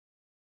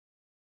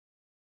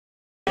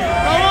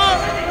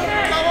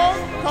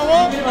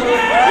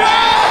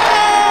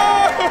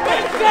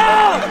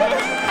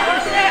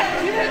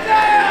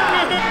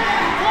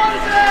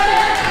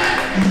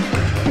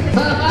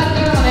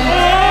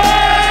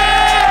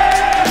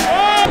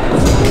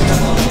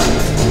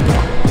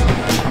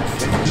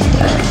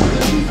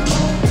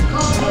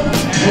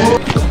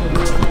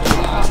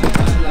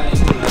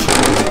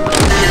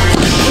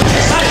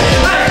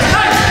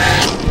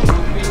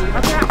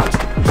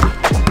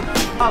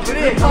プ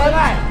レー変わら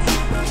ない。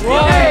レ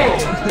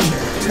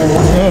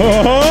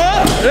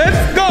ッ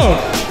ツゴー。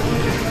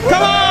カ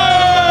モン。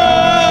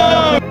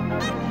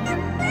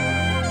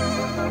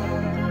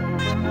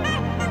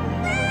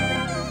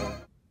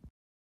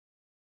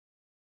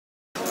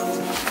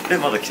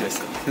まだ来てないです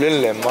か？レ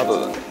ンレンまだ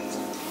だね。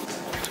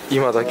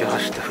今だけ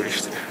走ってふり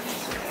してる。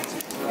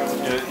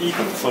いい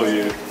かも、そう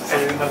いう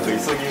なんか急ぎ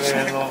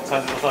目の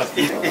感じのさ。い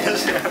らっ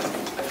しゃい。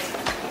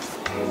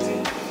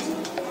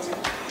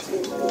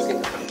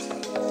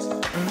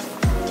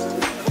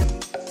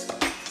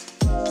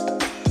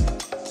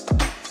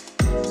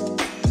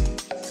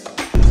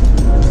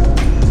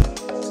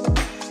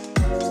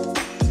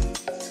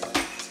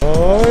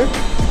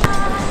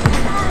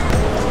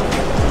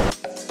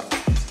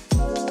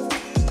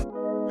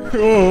おおお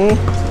お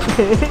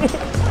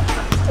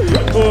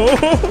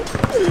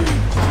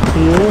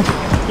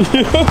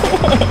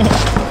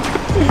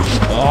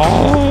あ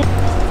お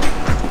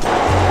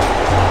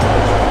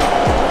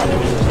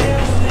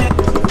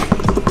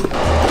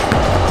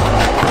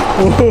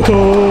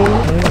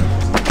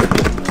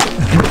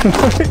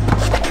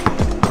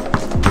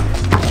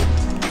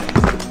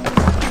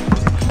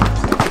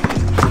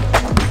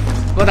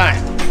また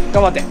ね、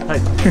頑張って。はい。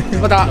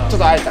またちょっ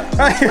と会えたら。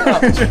はい。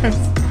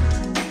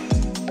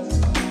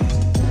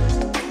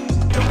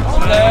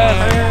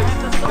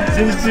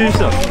前日にし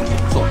たの？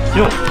そう。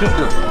よ。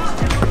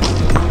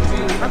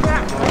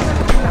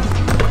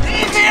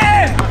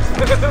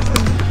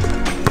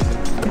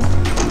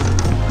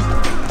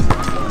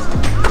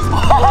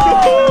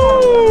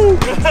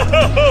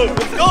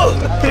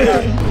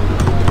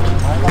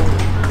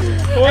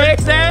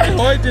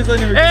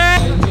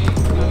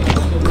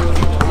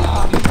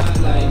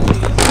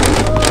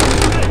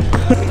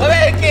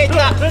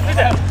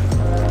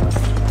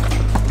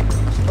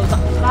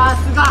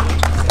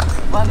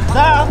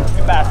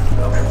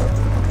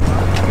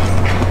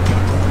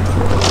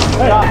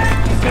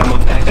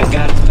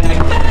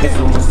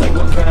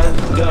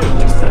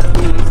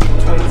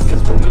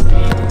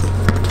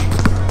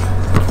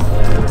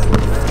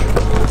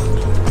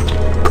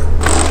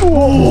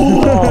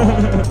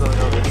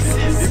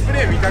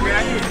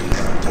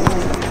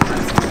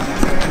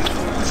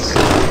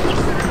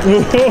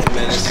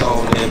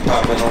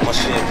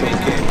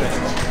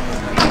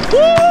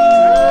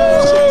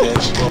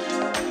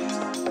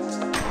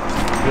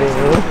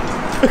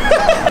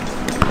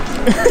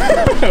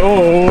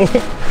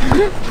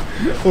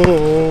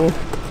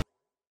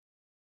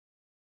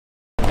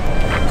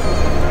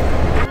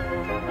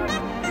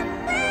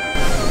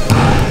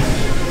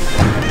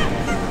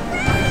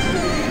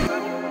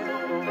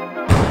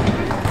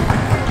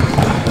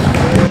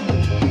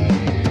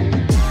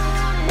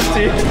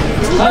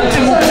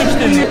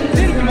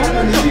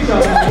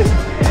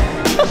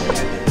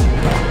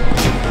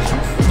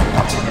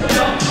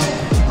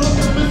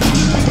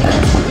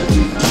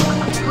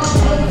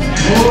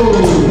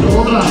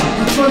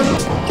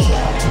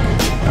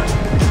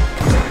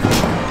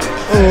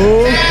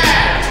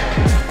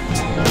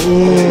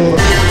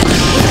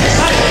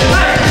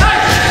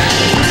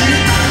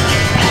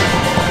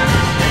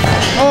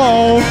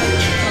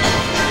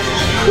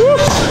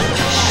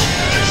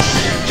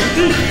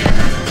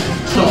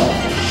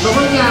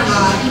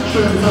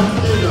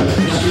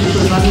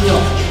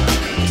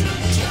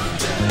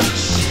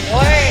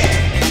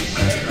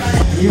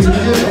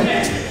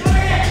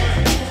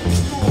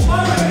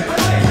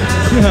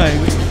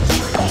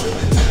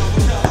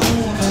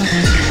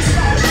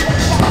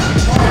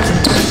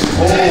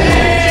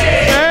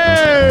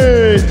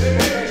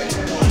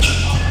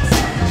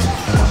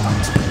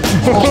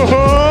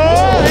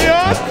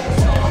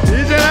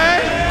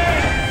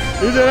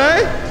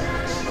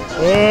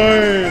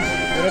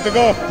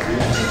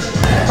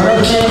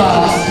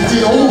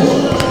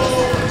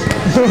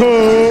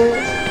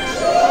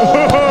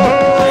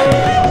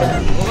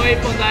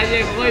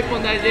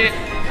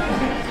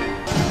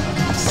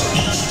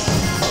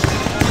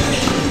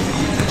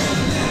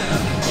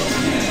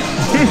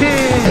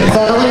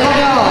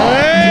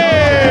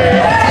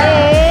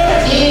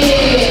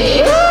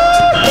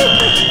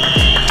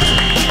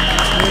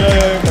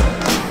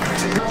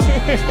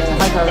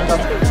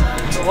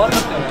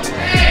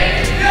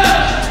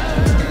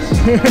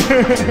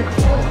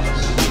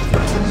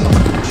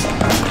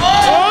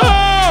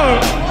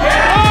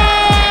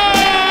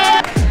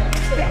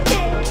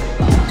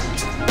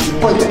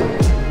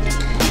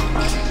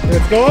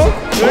Let's go.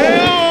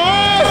 Okay.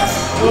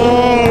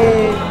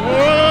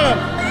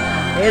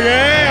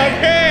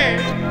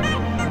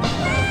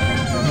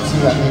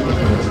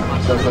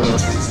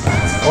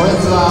 応援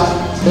は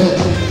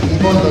日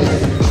本です。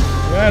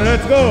Yeah,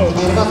 let's go.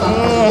 Come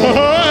on.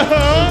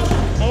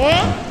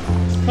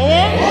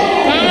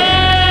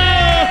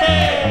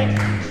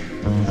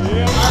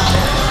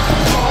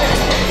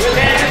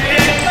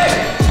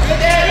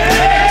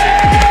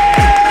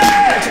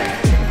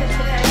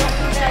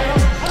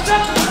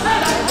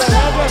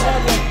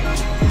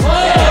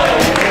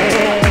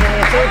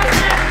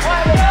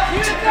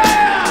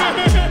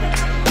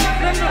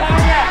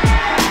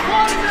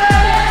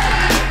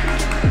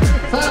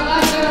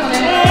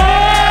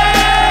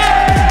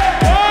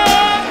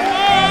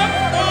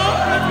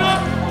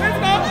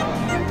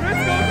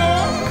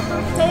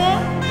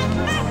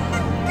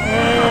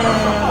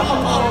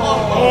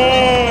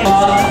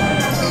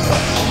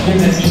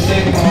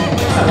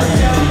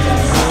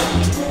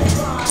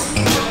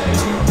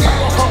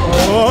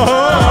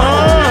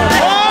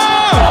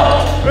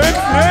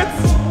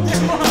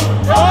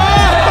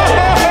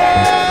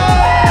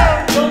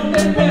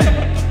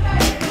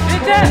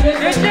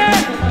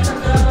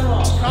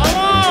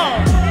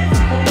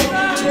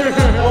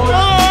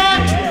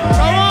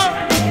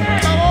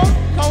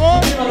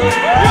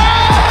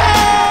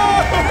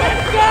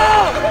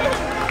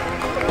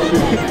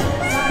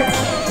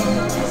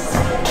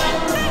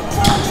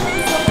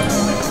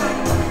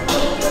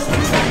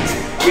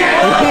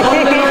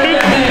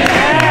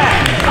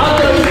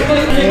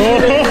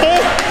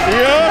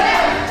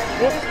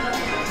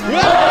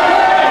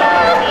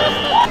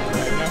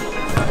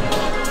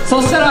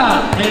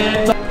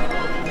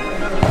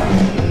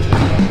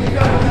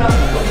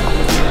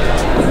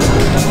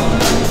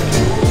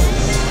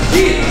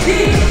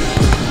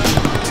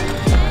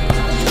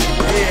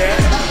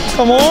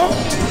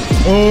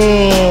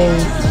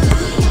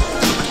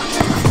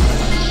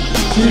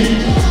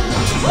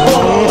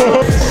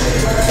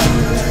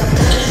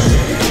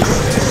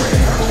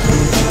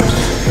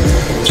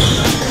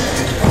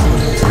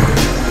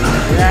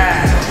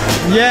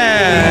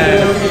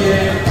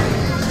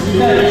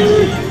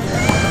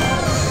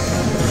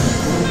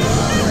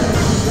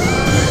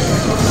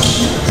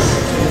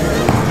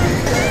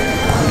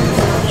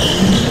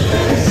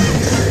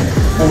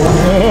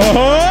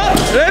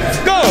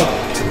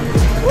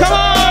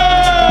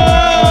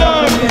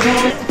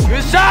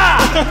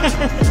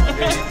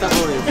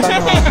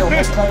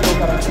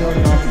 しており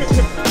ます。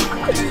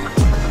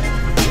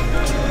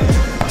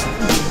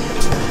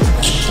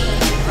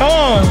カモ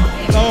ン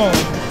カモン。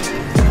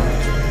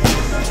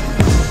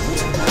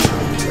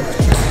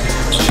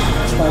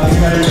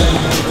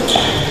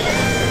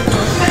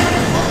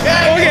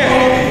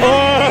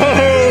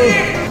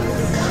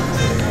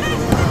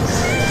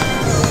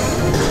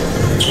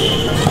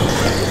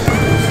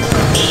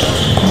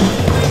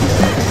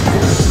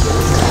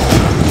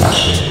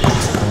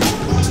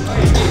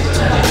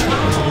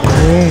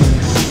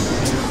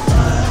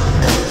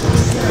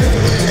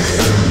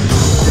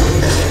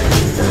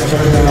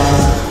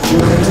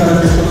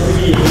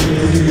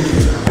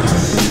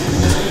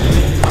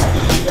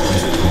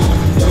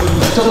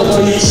ちょっと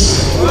遠い位置。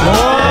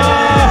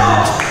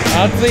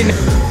熱いね。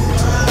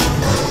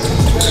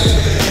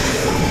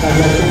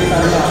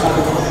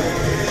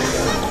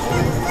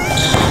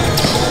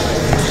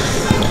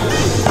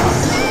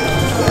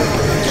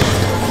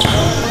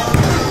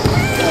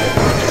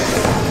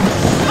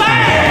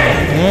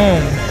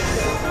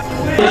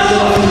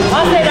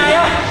汗だよ。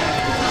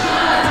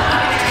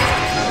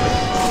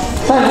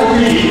最後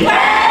右。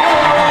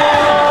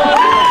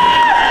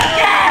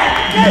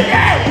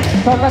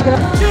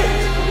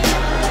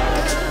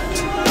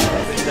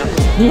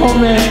2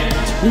本目い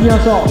きま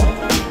しょう。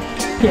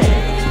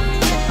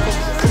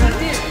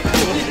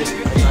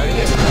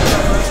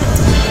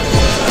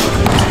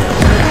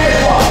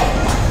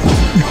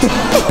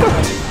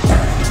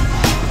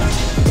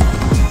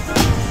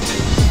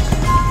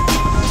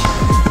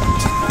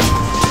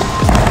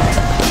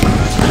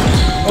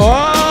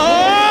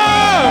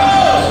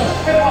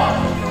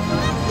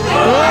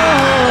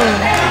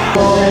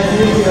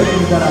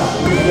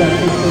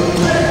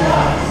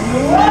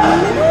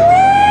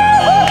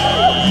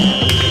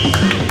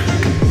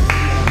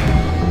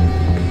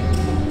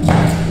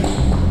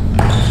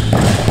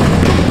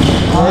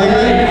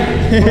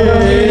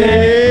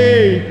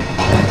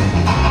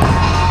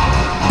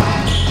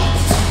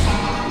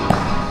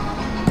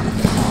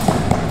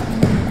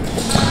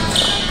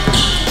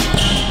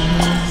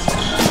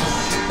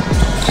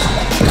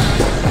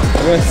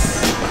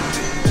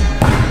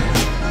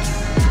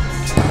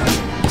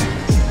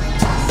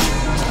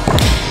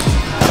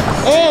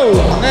Oh,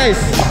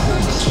 nice.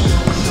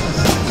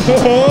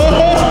 Come on,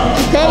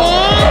 come on,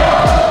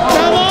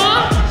 come on, come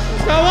on,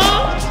 come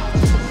on,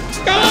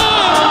 come on.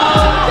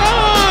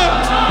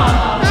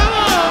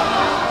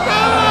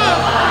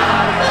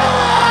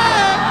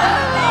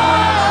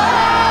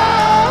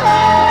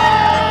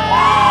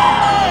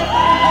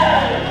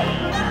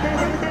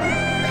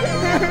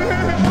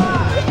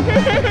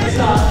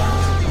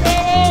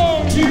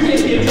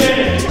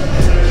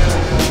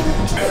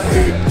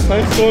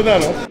 最高だ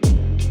ろ。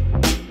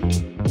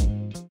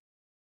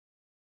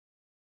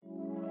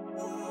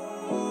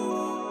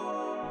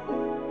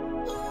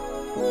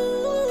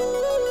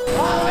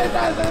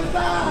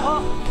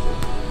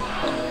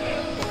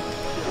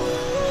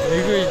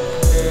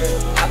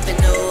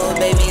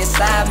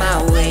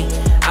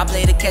I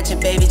play to catch it,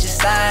 baby, just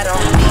slide on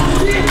me.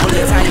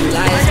 Only time you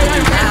lie is when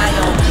you lie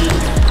on me.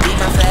 Be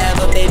my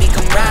forever, baby,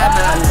 come ride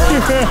my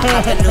way.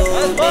 Hop in the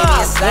hood, baby,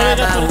 and slide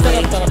my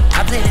way.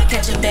 I play to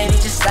catch it, baby,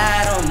 just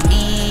slide on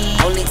me.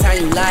 Only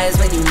time you lie is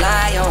when you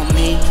lie on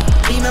me.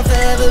 Be my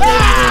forever, baby,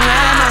 come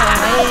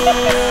ride my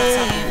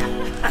way.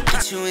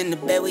 Get you in the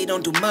bed, we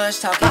don't do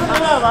much talking.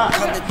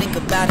 Come to think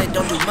about it,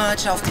 don't do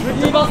much often.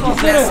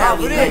 That's how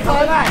we live.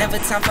 Never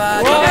time for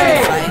argument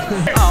and fight.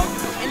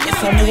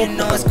 If you do, you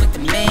know it's quick to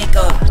make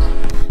up.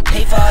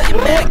 Pay for all your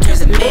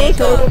manicures and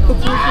makeup. Make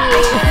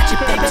sure that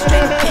your baby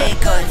straight to pay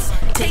cuts.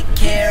 Take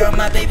care of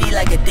my baby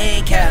like a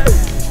daycare.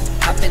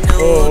 Hop in the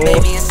hood,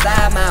 baby, and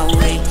slide my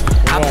way.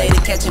 I play to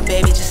catch it,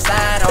 baby, just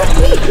slide on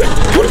me.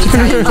 Only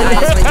time you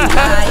lie is when you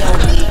lie on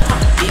me.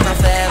 Be my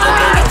forever,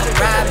 baby, come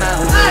ride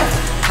my way.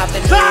 Hop in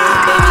the hood,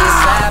 baby, and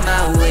slide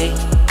my way.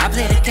 I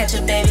play to catch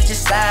it, baby,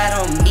 just slide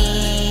on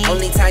me.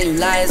 Only time you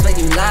lie is when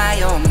you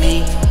lie on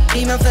me.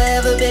 Be my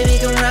forever, baby,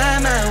 come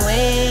ride my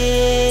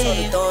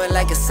way. Throw it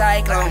like a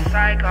cyclone.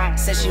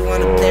 Said she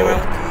wanna play around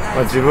with the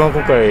lights. 自分は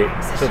今回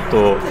ちょっ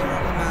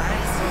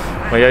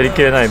と、やり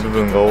きれない部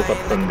分が多かっ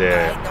たん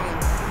で、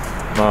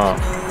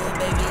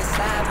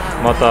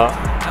また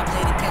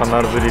必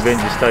ずリベン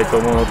ジしたいと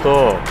思うの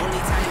と、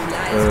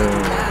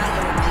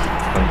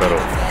なんだろう、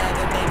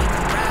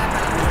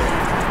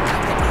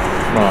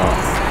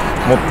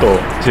もっと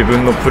自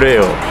分のプレ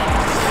ーを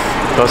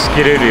出し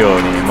切れるよ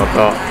うにま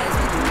た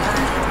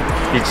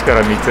一か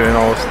ら見つめ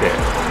直して、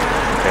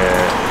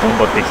頑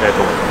張っていきたい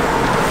と思いま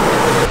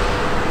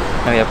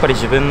す。やっぱり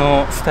自分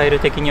のスタイル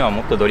的には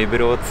もっとドリブ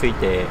ルをつい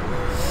て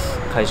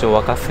会場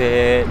を沸か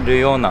せる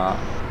ような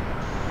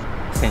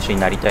選手に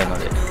なりたいの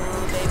で、ちょ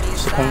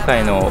っと今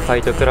回のファ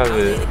イトクラ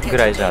ブぐ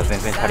らいじゃ全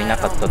然足りな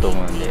かったと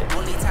思うんで、ちょっ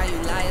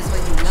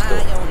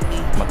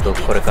ともっと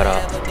これから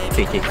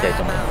ついていきたい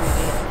と思いま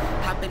す。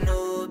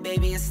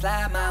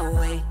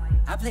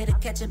I play to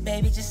catch it,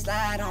 baby, just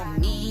slide on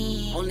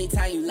me. Only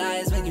time you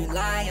lie is when you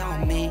lie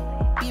on me.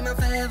 Be my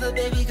forever,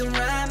 baby, come